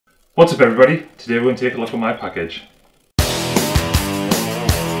What's up everybody? Today we're going to take a look at my package.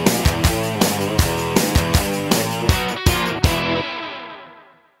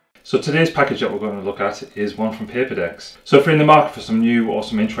 So today's package that we're going to look at is one from Paperdecks. So if you're in the market for some new or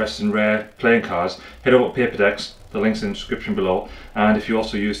some interesting rare playing cards, head over to Paperdecks, the link's in the description below, and if you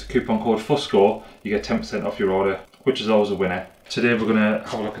also use the coupon code FUSSCO, you get 10% off your order, which is always a winner. Today we're going to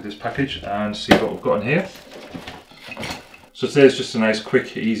have a look at this package and see what we've got in here. So today's just a nice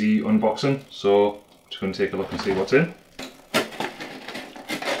quick easy unboxing, so I'm just going to take a look and see what's in.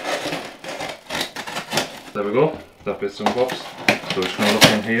 There we go, that bit's unboxed. So we're just going to look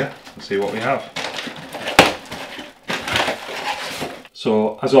in here and see what we have.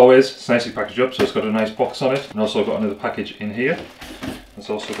 So as always, it's nicely packaged up, so it's got a nice box on it, and also got another package in here.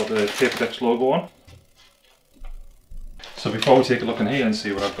 It's also got the Paperdecks logo on. So before we take a look in here and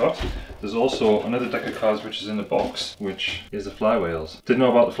see what I've got, there's also another deck of cards which is in the box, which is the Flywheels. Didn't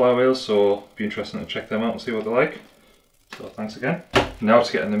know about the Flywheels, so it'd be interesting to check them out and see what they're like. So thanks again. Now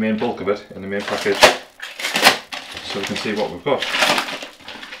to get in the main bulk of it, in the main package, so we can see what we've got.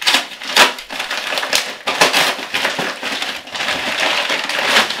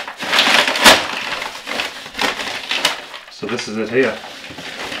 So this is it here.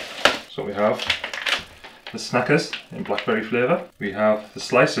 So we have the snackers in Blackberry flavour. We have the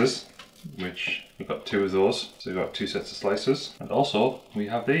slices, which we've got two of those. So we've got two sets of slices. And also we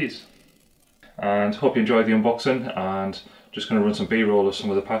have these. And hope you enjoyed the unboxing, and just going to run some B-roll of some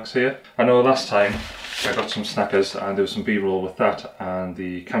of the packs here. I know last time I got some snackers and there was some B-roll with that and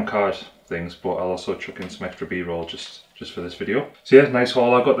the camp card things, but I'll also chuck in some extra B-roll just for this video. So yeah, nice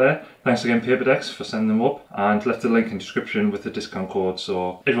haul I got there. Thanks again Paperdecks for sending them up, and left the link in the description with the discount code,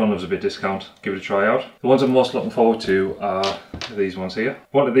 so everyone loves a bit of discount, give it a try out. The ones I'm most looking forward to are these ones here.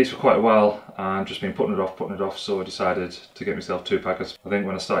 Wanted these for quite a while and just been putting it off, so I decided to get myself two packets. I think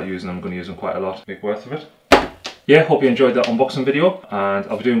when I start using them I'm going to use them quite a lot, make worth of it. Yeah, hope you enjoyed that unboxing video, and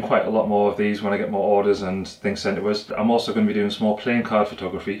I'll be doing quite a lot more of these when I get more orders and things sent to us. I'm also going to be doing some more playing card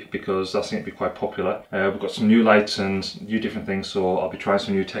photography because that seems to be quite popular. We've got some new lights and new different things, so I'll be trying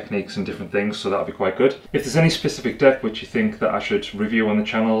some new techniques and different things, so that'll be quite good. If there's any specific deck which you think that I should review on the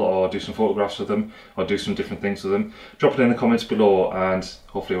channel, or do some photographs with them, or do some different things with them, drop it in the comments below and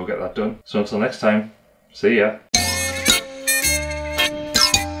hopefully we'll get that done. So until next time, see ya!